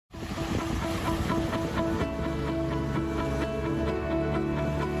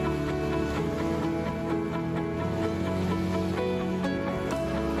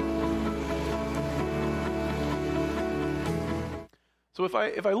So if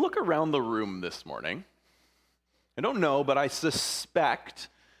I look around the room this morning, I don't know, but I suspect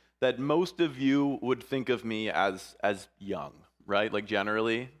that most of you would think of me as young, right? Like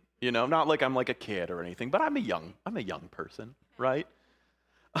generally, not like I'm like a kid or anything, but I'm a young person, right?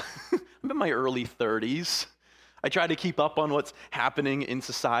 I'm in my early 30s. I try to keep up on what's happening in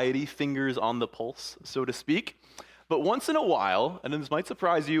society, fingers on the pulse, so to speak. But once in a while, and this might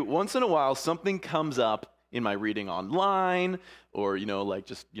surprise you, once in a while something comes up in my reading online or,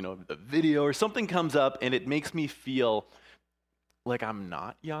 a video or something comes up and it makes me feel like I'm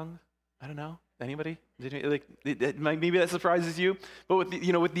not young. I don't know. Anybody? Maybe that surprises you. But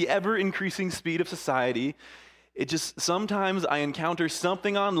with the ever-increasing speed of society, it just, sometimes I encounter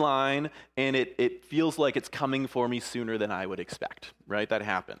something online and it feels like it's coming for me sooner than I would expect, right? That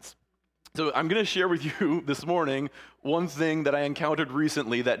happens. So I'm going to share with you this morning one thing that I encountered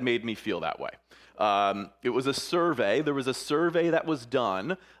recently that made me feel that way. It was a survey. There was a survey that was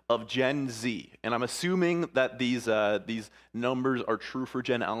done of Gen Z, and I'm assuming that these numbers are true for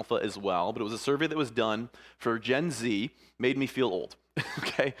Gen Alpha as well, but it was a survey that was done for Gen Z, made me feel old.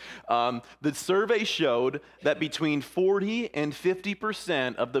 Okay, the survey showed that between 40 and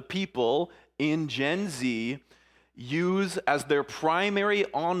 50% of the people in Gen Z use as their primary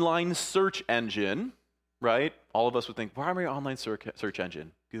online search engine, right? All of us would think, primary online search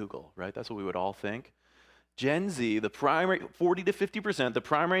engine, Google, right? That's what we would all think. Gen Z, the primary, 40 to 50%, the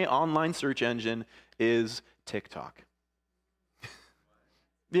primary online search engine is TikTok.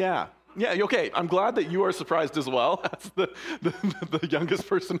 Yeah, okay. I'm glad that you are surprised as well. That's the youngest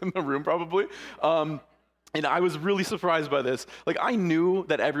person in the room, probably. And I was really surprised by this. Like, I knew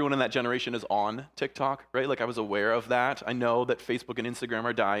that everyone in that generation is on TikTok, right? Like, I was aware of that. I know that Facebook and Instagram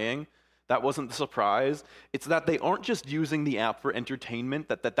are dying. That wasn't the surprise. It's that they aren't just using the app for entertainment,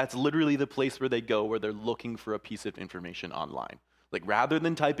 that's literally the place where they go where they're looking for a piece of information online. Like, rather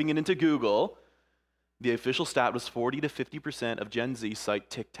than typing it into Google, the official stat was 40 to 50% of Gen Z cite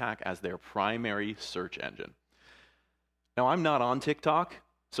TikTok as their primary search engine. Now, I'm not on TikTok,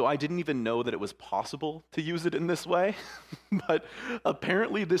 so I didn't even know that it was possible to use it in this way. But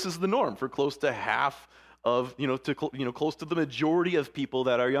apparently this is the norm for close to half of, close to the majority of people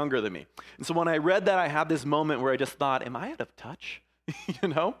that are younger than me. And so when I read that, I had this moment where I just thought, am I out of touch?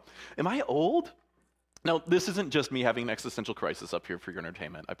 Am I old? Now, this isn't just me having an existential crisis up here for your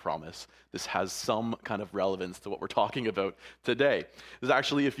entertainment, I promise. This has some kind of relevance to what we're talking about today. This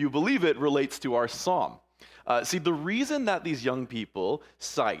actually, if you believe it, relates to our psalm. See, the reason that these young people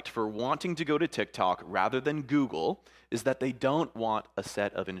cite for wanting to go to TikTok rather than Google is that they don't want a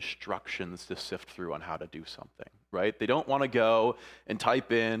set of instructions to sift through on how to do something, right? They don't want to go and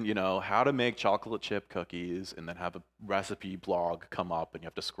type in, how to make chocolate chip cookies and then have a recipe blog come up and you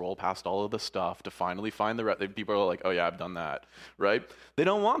have to scroll past all of the stuff to finally find people are like, oh yeah, I've done that, right? They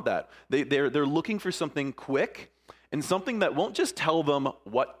don't want that. They're looking for something quick and something that won't just tell them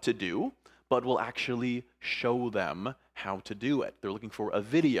what to do, but will actually show them how to do it. They're looking for a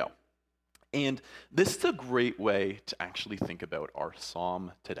video. And this is a great way to actually think about our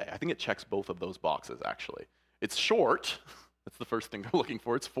psalm today. I think it checks both of those boxes, actually. It's short. That's the first thing they're looking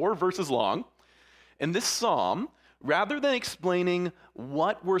for. It's 4 verses long. And this psalm, rather than explaining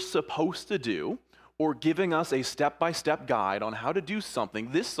what we're supposed to do or giving us a step-by-step guide on how to do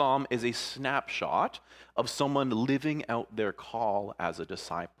something, this psalm is a snapshot of someone living out their call as a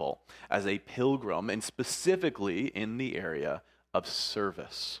disciple, as a pilgrim, and specifically in the area of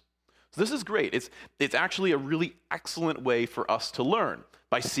service. So this is great. It's actually a really excellent way for us to learn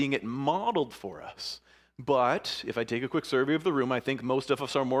by seeing it modeled for us. But if I take a quick survey of the room, I think most of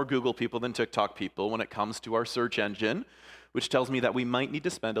us are more Google people than TikTok people when it comes to our search engine, which tells me that we might need to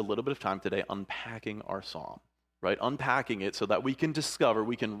spend a little bit of time today unpacking our psalm, right? Unpacking it so that we can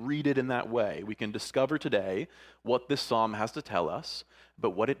read it in that way. We can discover today what this psalm has to tell us,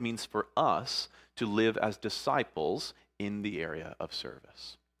 but what it means for us to live as disciples in the area of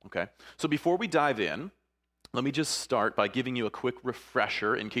service, okay? So before we dive in, let me just start by giving you a quick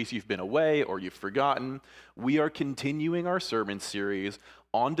refresher in case you've been away or you've forgotten. We are continuing our sermon series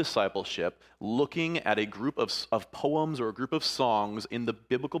on discipleship, looking at a group of poems or a group of songs in the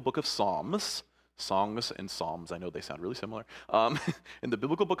biblical book of Psalms. Songs and Psalms, I know they sound really similar. In the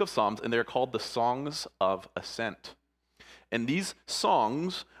biblical book of Psalms, and they're called the Songs of Ascent. And these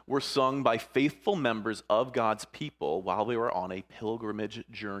songs were sung by faithful members of God's people while they were on a pilgrimage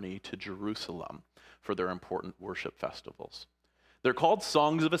journey to Jerusalem for their important worship festivals. They're called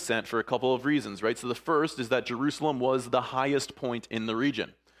Songs of Ascent for a couple of reasons, right? So the first is that Jerusalem was the highest point in the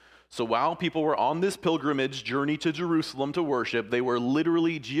region. So while people were on this pilgrimage journey to Jerusalem to worship, they were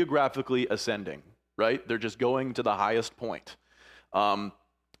literally geographically ascending, right? They're just going to the highest point.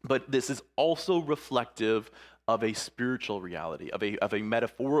 But this is also reflective of a spiritual reality, of a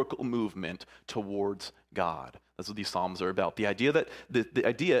metaphorical movement towards God. That's what these Psalms are about. The idea that the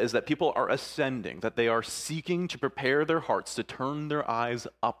idea is that people are ascending, that they are seeking to prepare their hearts to turn their eyes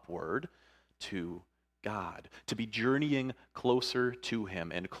upward to God, to be journeying closer to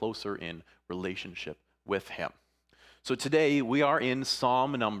Him and closer in relationship with Him. So today we are in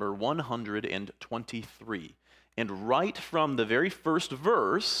Psalm number 123. And right from the very first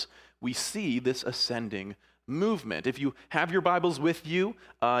verse, we see this ascending movement. If you have your Bibles with you,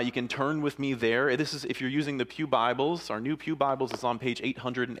 you can turn with me there. This is if you're using the Pew Bibles. Our new Pew Bibles is on page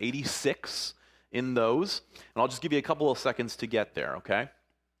 886 in those. And I'll just give you a couple of seconds to get there, okay?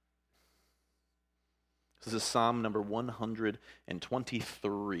 This is Psalm number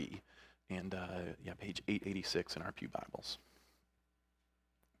 123. And page 886 in our Pew Bibles.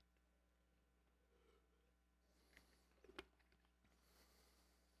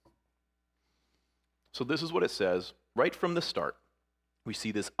 So this is what it says right from the start. We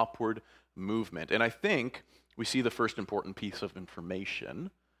see this upward movement. And I think we see the first important piece of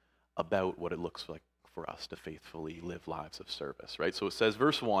information about what it looks like for us to faithfully live lives of service, right? So it says,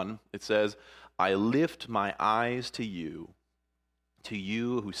 verse 1, it says, I lift my eyes to you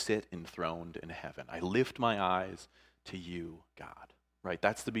who sit enthroned in heaven. I lift my eyes to you, God, right?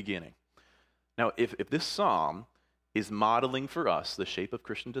 That's the beginning. Now, if this psalm is modeling for us the shape of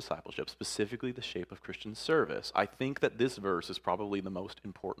Christian discipleship, specifically the shape of Christian service, I think that this verse is probably the most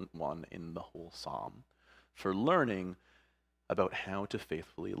important one in the whole psalm for learning about how to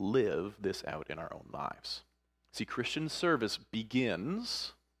faithfully live this out in our own lives. See, Christian service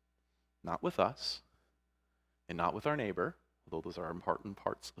begins not with us and not with our neighbor, although those are important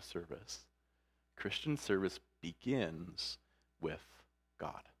parts of service. Christian service begins with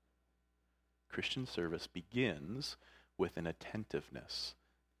God. Christian service begins with an attentiveness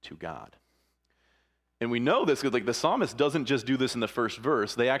to God. And we know this because the psalmist doesn't just do this in the first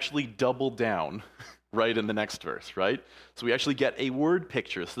verse, they actually double down right in the next verse, right? So we actually get a word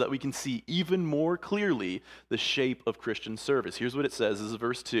picture so that we can see even more clearly the shape of Christian service. Here's what it says, this is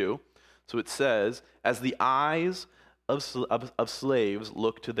verse 2. So it says, as the eyes of slaves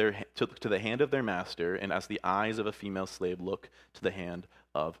look to the hand of their master, and as the eyes of a female slave look to the hand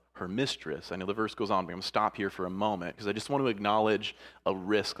of her mistress. I know the verse goes on, but I'm going to stop here for a moment because I just want to acknowledge a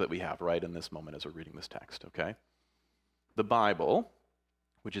risk that we have right in this moment as we're reading this text, okay? The Bible,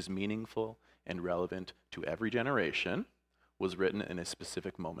 which is meaningful and relevant to every generation, was written in a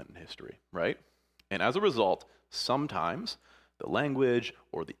specific moment in history, right? And as a result, sometimes the language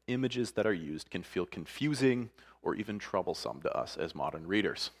or the images that are used can feel confusing or even troublesome to us as modern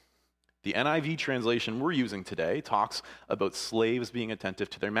readers. The NIV translation we're using today talks about slaves being attentive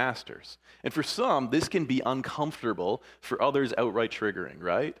to their masters. And for some, this can be uncomfortable, for others outright triggering,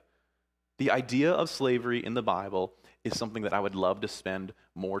 right? The idea of slavery in the Bible is something that I would love to spend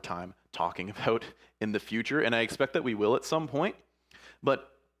more time talking about in the future, and I expect that we will at some point. But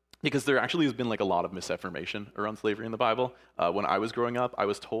because there actually has been a lot of misinformation around slavery in the Bible. When I was growing up, I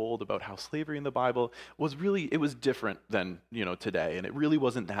was told about how slavery in the Bible was different than, today, and it really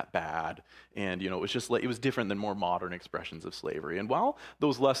wasn't that bad. And, it was just it was different than more modern expressions of slavery. And while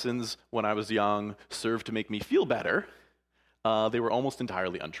those lessons when I was young served to make me feel better, they were almost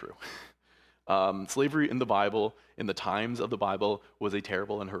entirely untrue. Slavery in the Bible, in the times of the Bible, was a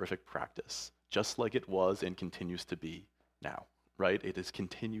terrible and horrific practice, just like it was and continues to be now. Right? It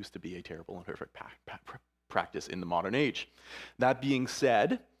continues to be a terrible and horrific practice in the modern age. That being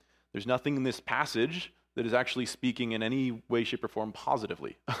said, there's nothing in this passage that is actually speaking in any way, shape, or form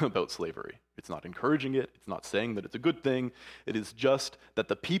positively about slavery. It's not encouraging it. It's not saying that it's a good thing. It is just that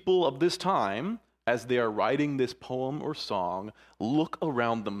the people of this time, as they are writing this poem or song, look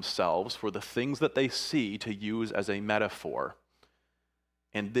around themselves for the things that they see to use as a metaphor.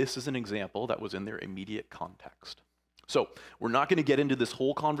 And this is an example that was in their immediate context. So we're not going to get into this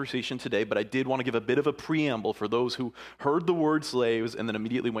whole conversation today, but I did want to give a bit of a preamble for those who heard the word slaves and then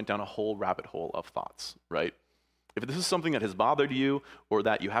immediately went down a whole rabbit hole of thoughts, right? If this is something that has bothered you or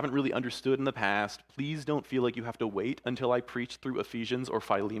that you haven't really understood in the past, please don't feel like you have to wait until I preach through Ephesians or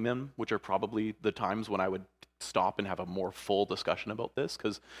Philemon, which are probably the times when I would stop and have a more full discussion about this,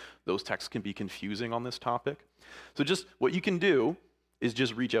 because those texts can be confusing on this topic. So just what you can do is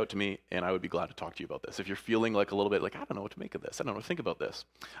just reach out to me, and I would be glad to talk to you about this. If you're feeling a little bit I don't know what to make of this, I don't know what to think about this.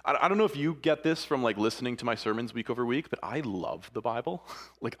 I don't know if you get this from listening to my sermons week over week, but I love the Bible.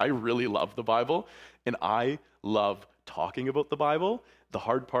 I really love the Bible, and I love talking about the Bible, the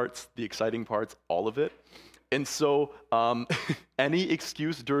hard parts, the exciting parts, all of it. And so any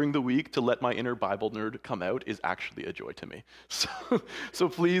excuse during the week to let my inner Bible nerd come out is actually a joy to me. So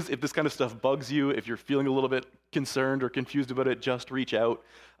please, if this kind of stuff bugs you, if you're feeling a little bit concerned or confused about it, just reach out.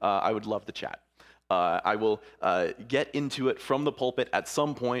 I would love to chat. I will get into it from the pulpit at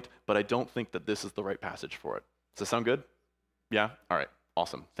some point, but I don't think that this is the right passage for it. Does that sound good? Yeah? All right.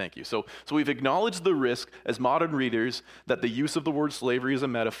 Awesome. Thank you. So we've acknowledged the risk as modern readers that the use of the word slavery as a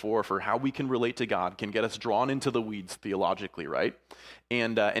metaphor for how we can relate to God can get us drawn into the weeds theologically, right?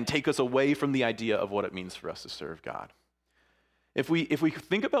 And take us away from the idea of what it means for us to serve God. If we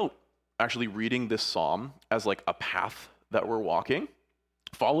think about actually reading this psalm as like a path that we're walking,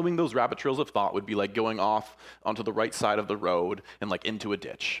 following those rabbit trails of thought would be like going off onto the right side of the road and like into a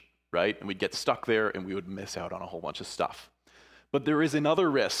ditch, right? And we'd get stuck there and we would miss out on a whole bunch of stuff. But there is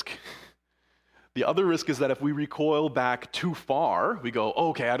another risk. The other risk is that if we recoil back too far, we go,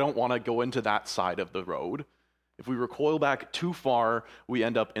 okay, I don't want to go into that side of the road. If we recoil back too far, we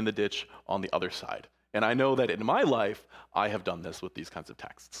end up in the ditch on the other side. And I know that in my life, I have done this with these kinds of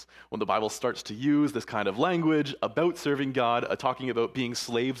texts. When the Bible starts to use this kind of language about serving God, talking about being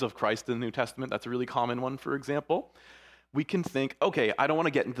slaves of Christ in the New Testament, that's a really common one, for example, we can think, okay, I don't want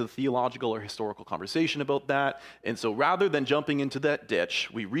to get into the theological or historical conversation about that. And so rather than jumping into that ditch,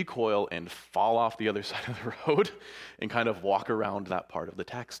 we recoil and fall off the other side of the road and kind of walk around that part of the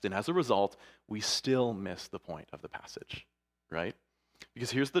text. And as a result, we still miss the point of the passage, right?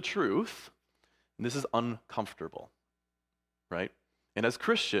 Because here's the truth, and this is uncomfortable, right? And as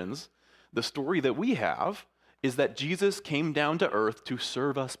Christians, the story that we have is that Jesus came down to earth to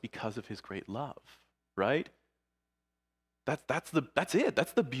serve us because of his great love, right? That's it.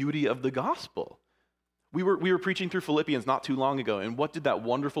 That's the beauty of the gospel. We were preaching through Philippians not too long ago, and what did that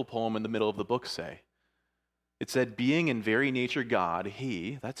wonderful poem in the middle of the book say? It said, being in very nature God,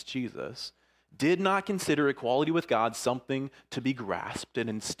 he, that's Jesus, did not consider equality with God something to be grasped, and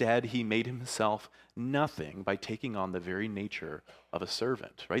instead he made himself nothing by taking on the very nature of a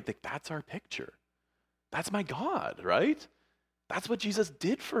servant, right? That's our picture. That's my God, right? That's what Jesus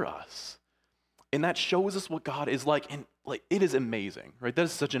did for us. And that shows us what God is like, and like it is amazing, right? That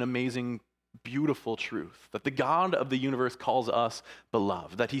is such an amazing, beautiful truth, that the God of the universe calls us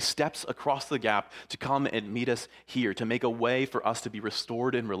beloved, that he steps across the gap to come and meet us here, to make a way for us to be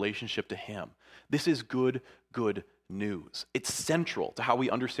restored in relationship to him. This is good news. It's central to how we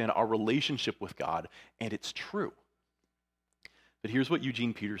understand our relationship with God, and it's true. But here's what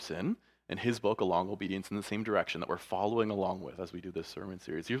Eugene Peterson, in his book, Along Obedience in the Same Direction, that we're following along with as we do this sermon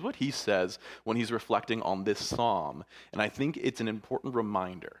series. Here's what he says when he's reflecting on this psalm, and I think it's an important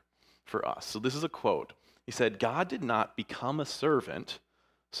reminder for us. So this is a quote. He said, God did not become a servant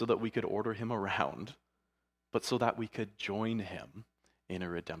so that we could order him around, but so that we could join him in a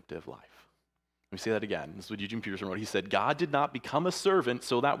redemptive life. Let me say that again. This is what Eugene Peterson wrote. He said, God did not become a servant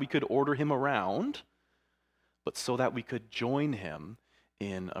so that we could order him around, but so that we could join him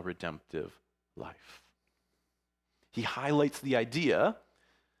in a redemptive life. He highlights the idea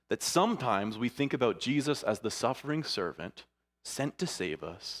that sometimes we think about Jesus as the suffering servant sent to save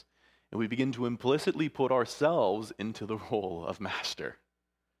us, and we begin to implicitly put ourselves into the role of master.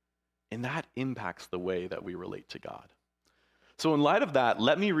 And that impacts the way that we relate to God. So in light of that,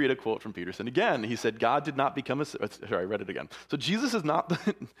 let me read a quote from Peterson. Again, he said, God did not become I read it again. So Jesus is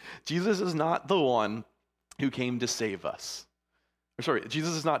not the one who came to save us.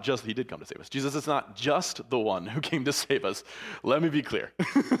 Jesus is not just, he did come to save us. Jesus is not just the one who came to save us. Let me be clear.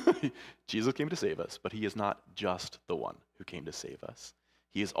 Jesus came to save us, but he is not just the one who came to save us.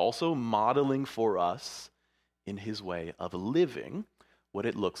 He is also modeling for us in his way of living what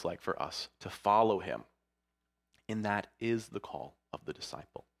it looks like for us to follow him. And that is the call of the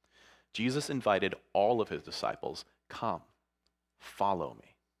disciple. Jesus invited all of his disciples, come, follow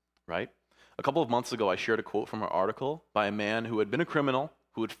me, right? A couple of months ago, I shared a quote from an article by a man who had been a criminal,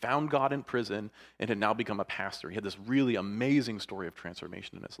 who had found God in prison, and had now become a pastor. He had this really amazing story of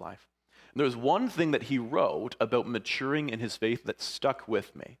transformation in his life. And there was one thing that he wrote about maturing in his faith that stuck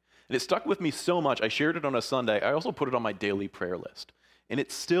with me. And it stuck with me so much, I shared it on a Sunday. I also put it on my daily prayer list. And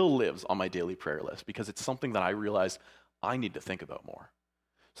it still lives on my daily prayer list because it's something that I realized I need to think about more.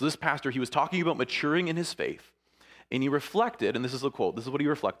 So this pastor, he was talking about maturing in his faith. And he reflected, and this is a quote, this is what he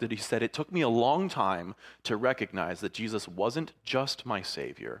reflected. He said, it took me a long time to recognize that Jesus wasn't just my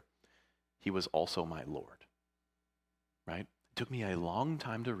Savior, he was also my Lord, right? It took me a long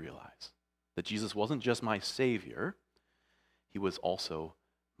time to realize that Jesus wasn't just my Savior, he was also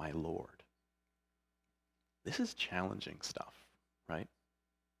my Lord. This is challenging stuff, right?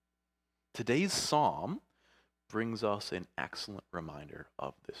 Today's psalm brings us an excellent reminder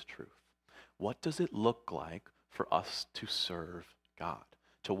of this truth. what does it look like for us to serve God,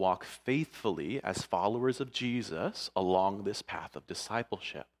 to walk faithfully as followers of Jesus along this path of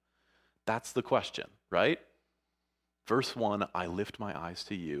discipleship? That's the question, right? Verse 1, I lift my eyes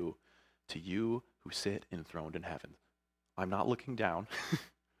to you who sit enthroned in heaven. I'm not looking down.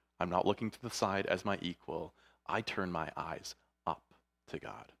 I'm not looking to the side as my equal. I turn my eyes up to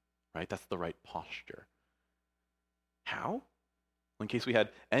God, right? That's the right posture. How? In case we had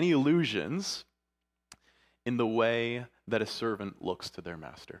any illusions, in the way that a servant looks to their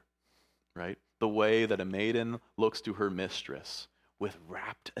master, right? The way that a maiden looks to her mistress with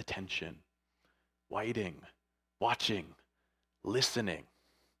rapt attention, waiting, watching, listening.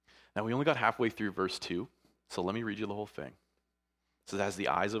 Now, we only got halfway through verse 2, so let me read you the whole thing. It says, as the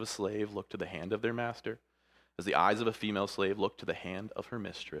eyes of a slave look to the hand of their master, as the eyes of a female slave look to the hand of her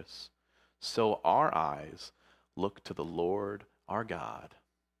mistress, so our eyes look to the Lord our God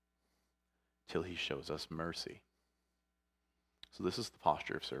till he shows us mercy. So this is the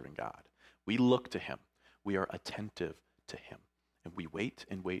posture of serving God. We look to him. We are attentive to him. And we wait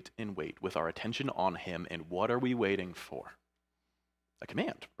and wait and wait with our attention on him. And what are we waiting for? A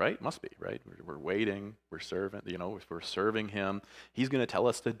command, right? Must be, right? We're waiting, we're serving, if we're serving him, he's going to tell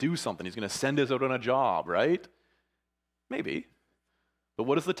us to do something. He's going to send us out on a job, right? Maybe. But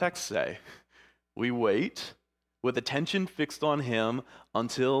what does the text say? We wait with attention fixed on him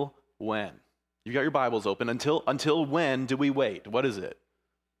until when? You got your Bibles open. Until when do we wait? What is it?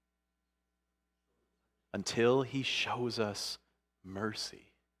 Until he shows us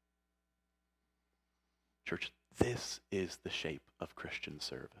mercy. Church, this is the shape of Christian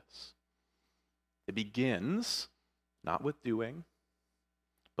service. It begins not with doing,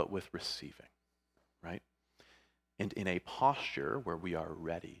 but with receiving, right? And in a posture where we are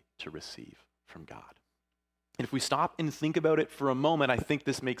ready to receive from God. And if we stop and think about it for a moment, I think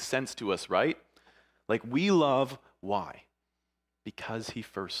this makes sense to us, right? Like we love, why? Because he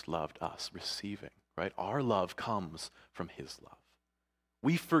first loved us, receiving, right? Our love comes from his love.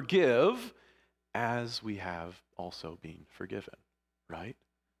 We forgive as we have also been forgiven, right?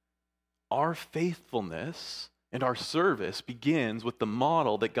 Our faithfulness and our service begins with the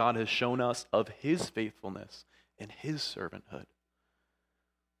model that God has shown us of his faithfulness and his servanthood.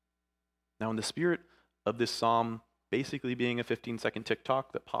 Now, in the spirit of this psalm basically being a 15-second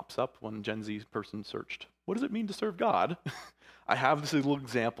TikTok that pops up when Gen Z person searched, what does it mean to serve God? I have this little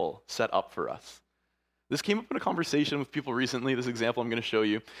example set up for us. This came up in a conversation with people recently, this example I'm going to show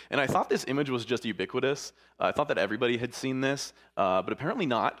you, and I thought this image was just ubiquitous. I thought that everybody had seen this, but apparently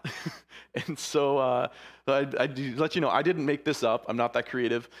not. And so I let you know, I didn't make this up. I'm not that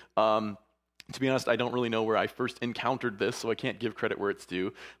creative. To be honest, I don't really know where I first encountered this, so I can't give credit where it's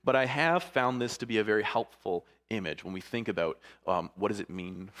due. But I have found this to be a very helpful image when we think about what does it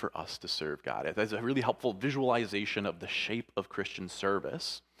mean for us to serve God. It's a really helpful visualization of the shape of Christian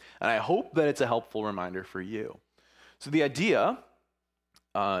service. And I hope that it's a helpful reminder for you. So the idea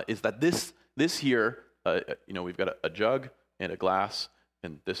is that this here, we've got a jug and a glass,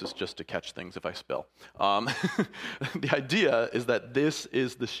 and this is just to catch things if I spill. The idea is that this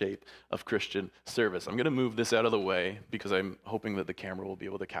is the shape of Christian service. I'm going to move this out of the way because I'm hoping that the camera will be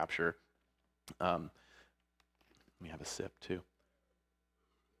able to capture. Let me have a sip too.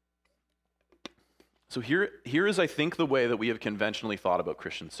 So here is, I think, the way that we have conventionally thought about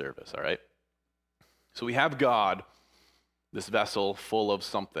Christian service, all right? So we have God, this vessel full of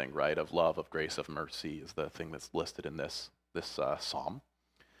something, right? Of love, of grace, of mercy is the thing that's listed in this psalm.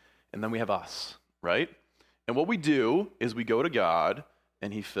 And then we have us, right? And what we do is we go to God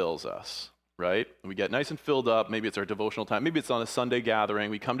and he fills us, right? And we get nice and filled up. Maybe it's our devotional time. Maybe it's on a Sunday gathering.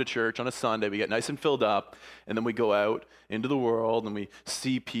 We come to church on a Sunday. We get nice and filled up. And then we go out into the world and we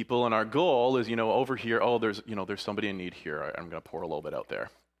see people. And our goal is, over here, there's somebody in need here. I'm going to pour a little bit out there.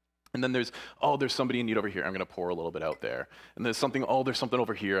 And then there's somebody in need over here. I'm going to pour a little bit out there. And there's something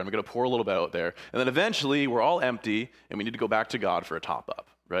over here. I'm going to pour a little bit out there. And then eventually we're all empty and we need to go back to God for a top up,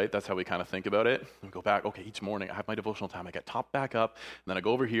 right? That's how we kind of think about it. We go back, okay, each morning I have my devotional time. I get topped back up. And then I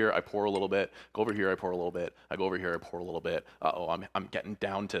go over here, I pour a little bit. Go over here, I pour a little bit. I go over here, I pour a little bit. I'm getting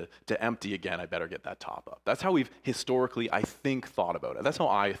down to empty again. I better get that top up. That's how we've historically, I think, thought about it. That's how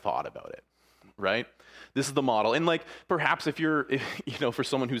I thought about it, right? This is the model. And perhaps if for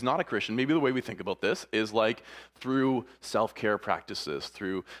someone who's not a Christian, maybe the way we think about this is through self-care practices,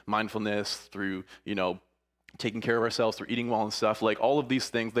 through mindfulness, through, taking care of ourselves, through eating well and stuff. All of these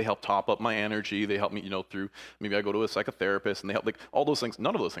things, they help top up my energy. They help me, through, maybe I go to a psychotherapist and they help, all those things.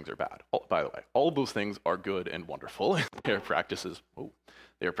 None of those things are bad, by the way. All of those things are good and wonderful. They are practices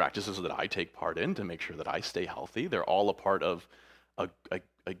that I take part in to make sure that I stay healthy. They're all a part of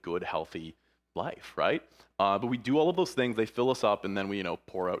a good, healthy life, right? But we do all of those things, they fill us up, and then we,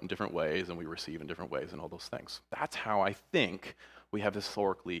 pour out in different ways, and we receive in different ways, and all those things. That's how I think we have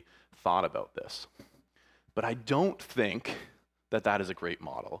historically thought about this. But I don't think that that is a great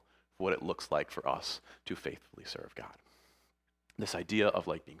model for what it looks like for us to faithfully serve God. This idea of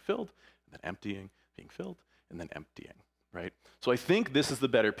like being filled, and then emptying, being filled, and then emptying, right? So I think this is the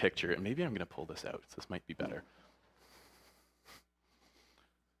better picture, and maybe I'm going to pull this out, so this might be better.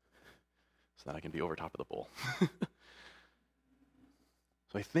 So that I can be over top of the bowl.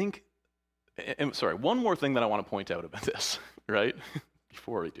 So I think, one more thing that I want to point out about this, right?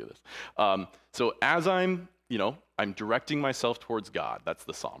 Before we do this. So as I'm directing myself towards God, that's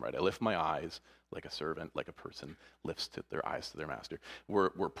the psalm, right? I lift my eyes like a servant, like a person lifts their eyes to their master.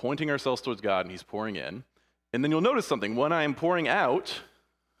 We're pointing ourselves towards God, and he's pouring in. And then you'll notice something. When I am pouring out,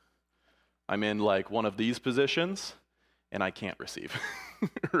 I'm in like one of these positions, and I can't receive,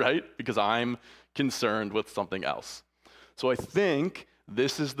 right? Because I'm concerned with something else. So I think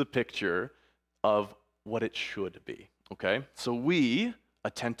this is the picture of what it should be, okay? So we,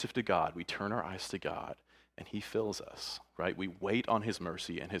 attentive to God, we turn our eyes to God, and he fills us, right? We wait on his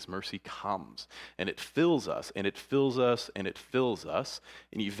mercy, and his mercy comes, and it fills us, and it fills us, and it fills us,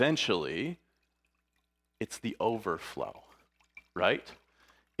 and eventually, it's the overflow, right?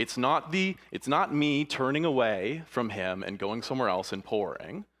 It's not me turning away from him and going somewhere else and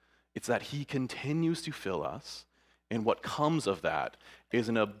pouring. It's that he continues to fill us, and what comes of that is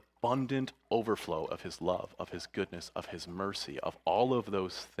an abundant overflow of his love, of his goodness, of his mercy, of all of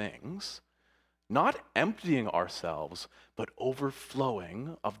those things, not emptying ourselves, but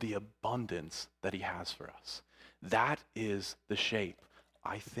overflowing of the abundance that he has for us. That is the shape,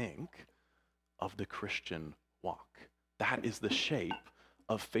 I think, of the Christian walk. That is the shape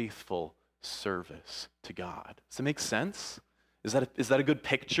of faithful service to God. Does it make sense? Is that a good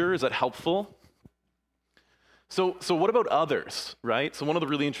picture? Is that helpful? So what about others, right? So one of the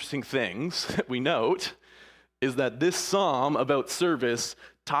really interesting things that we note is that this psalm about service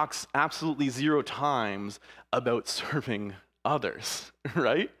talks absolutely 0 times about serving others,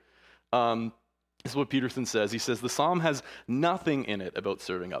 right? This is what Peterson says. He says, the psalm has nothing in it about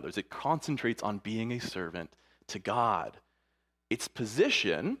serving others. It concentrates on being a servant to God. Its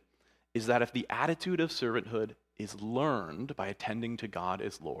position is that if the attitude of servanthood is learned by attending to God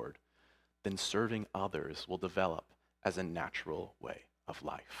as Lord, then serving others will develop as a natural way of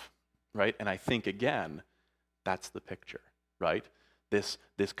life, right? And I think, again, that's the picture, right? This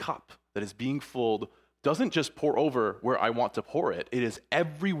cup that is being filled doesn't just pour over where I want to pour it. It is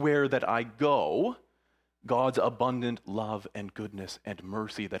everywhere that I go, God's abundant love and goodness and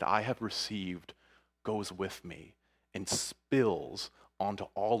mercy that I have received goes with me and spills onto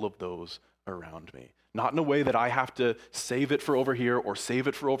all of those around me. Not in a way that I have to save it for over here or save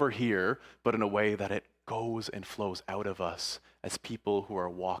it for over here, but in a way that it goes and flows out of us as people who are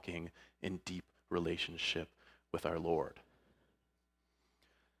walking in deep relationship with our Lord.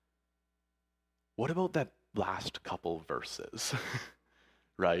 What about that last couple verses?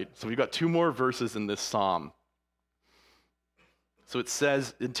 Right? So we've got 2 more verses in this psalm. So it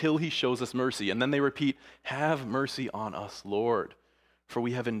says, until he shows us mercy. And then they repeat, have mercy on us, Lord. For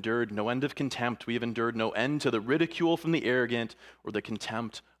we have endured no end of contempt. We have endured no end to the ridicule from the arrogant or the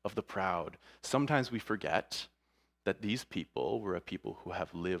contempt of the proud. Sometimes we forget that these people were a people who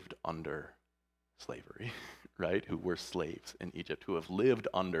have lived under slavery, right? Who were slaves in Egypt, who have lived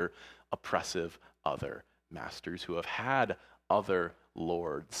under oppressive other masters, who have had other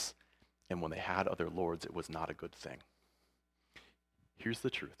lords. And when they had other lords, it was not a good thing. Here's the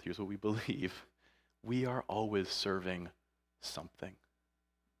truth. Here's what we believe. We are always serving something.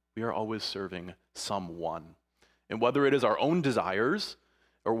 We are always serving someone. And whether it is our own desires,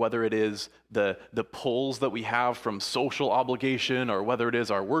 or whether it is the pulls that we have from social obligation, or whether it is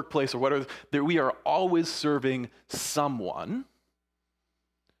our workplace, or whatever, we are always serving someone.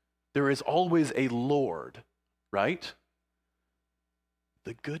 There is always a Lord, right?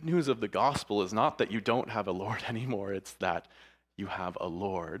 The good news of the gospel is not that you don't have a Lord anymore. It's that you have a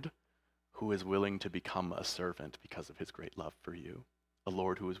Lord who is willing to become a servant because of his great love for you. A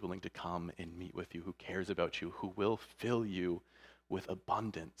Lord who is willing to come and meet with you, who cares about you, who will fill you with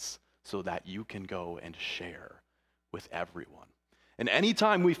abundance so that you can go and share with everyone. And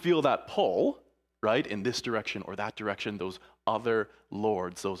anytime we feel that pull, right, in this direction or that direction, those other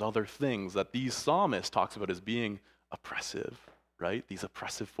lords, those other things that these psalmists talks about as being oppressive, right, these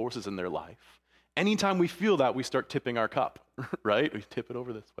oppressive forces in their life, anytime we feel that, we start tipping our cup, right? We tip it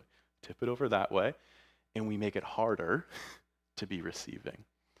over this way, tip it over that way, and we make it harder to be receiving.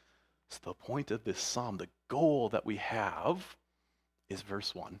 So the point of this psalm, the goal that we have is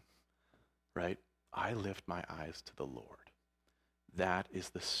verse 1, right? I lift my eyes to the Lord. That is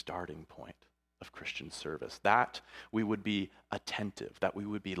the starting point of Christian service. That we would be attentive, that we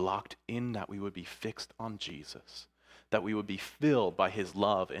would be locked in, that we would be fixed on Jesus, that we would be filled by his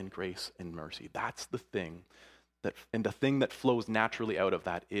love and grace and mercy. That's the thing and the thing that flows naturally out of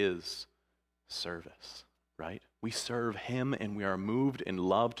that is service, right? We serve him and we are moved in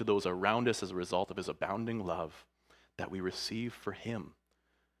love to those around us as a result of his abounding love that we receive for him,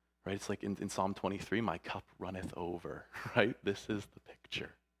 right? It's like in Psalm 23, my cup runneth over, right? This is the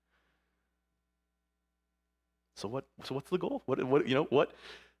picture. So what's the goal?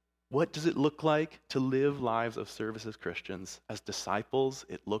 What does it look like to live lives of service as Christians? As disciples,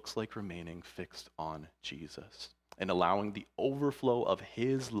 it looks like remaining fixed on Jesus and allowing the overflow of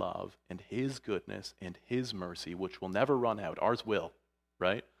his love and his goodness and his mercy, which will never run out. Ours will,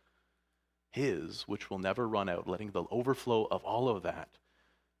 right? His, which will never run out, letting the overflow of all of that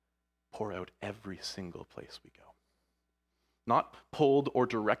pour out every single place we go. Not pulled or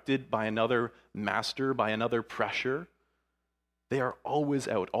directed by another master, by another pressure. They are always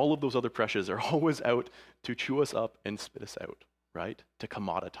out. All of those other pressures are always out to chew us up and spit us out, right? To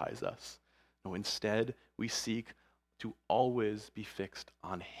commoditize us. No, instead, we seek to always be fixed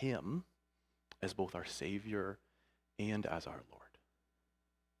on him as both our Savior and as our Lord.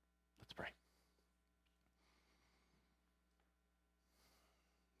 Let's pray.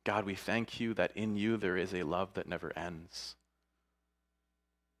 God, we thank you that in you there is a love that never ends,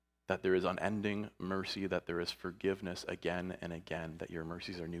 that there is unending mercy, that there is forgiveness again and again, that your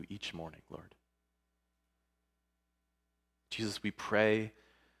mercies are new each morning, Lord. Jesus, we pray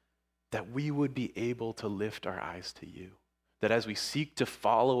that we would be able to lift our eyes to you, that as we seek to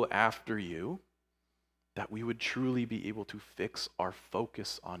follow after you, that we would truly be able to fix our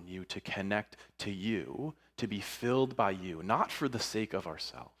focus on you, to connect to you, to be filled by you, not for the sake of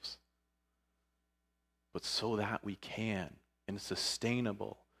ourselves, but so that we can, in a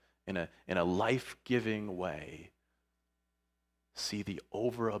sustainable, in a life-giving way, see the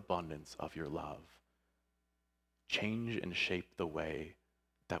overabundance of your love change and shape the way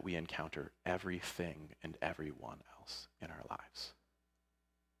that we encounter everything and everyone else in our lives.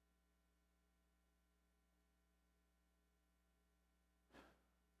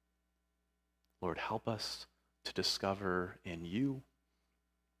 Lord, help us to discover in you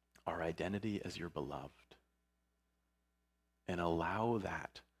our identity as your beloved, and allow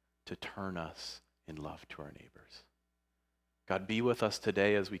that to turn us in love to our neighbors. God, be with us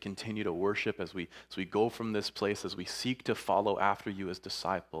today as we continue to worship, as we go from this place, as we seek to follow after you as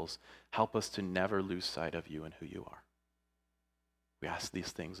disciples. Help us to never lose sight of you and who you are. We ask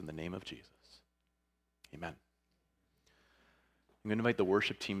these things in the name of Jesus. Amen. I'm going to invite the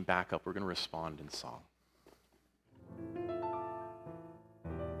worship team back up. We're going to respond in song.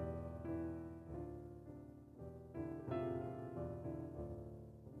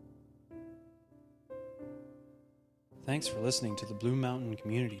 Thanks for listening to the Blue Mountain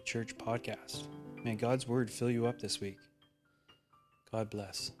Community Church podcast. May God's word fill you up this week. God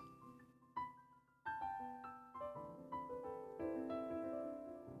bless.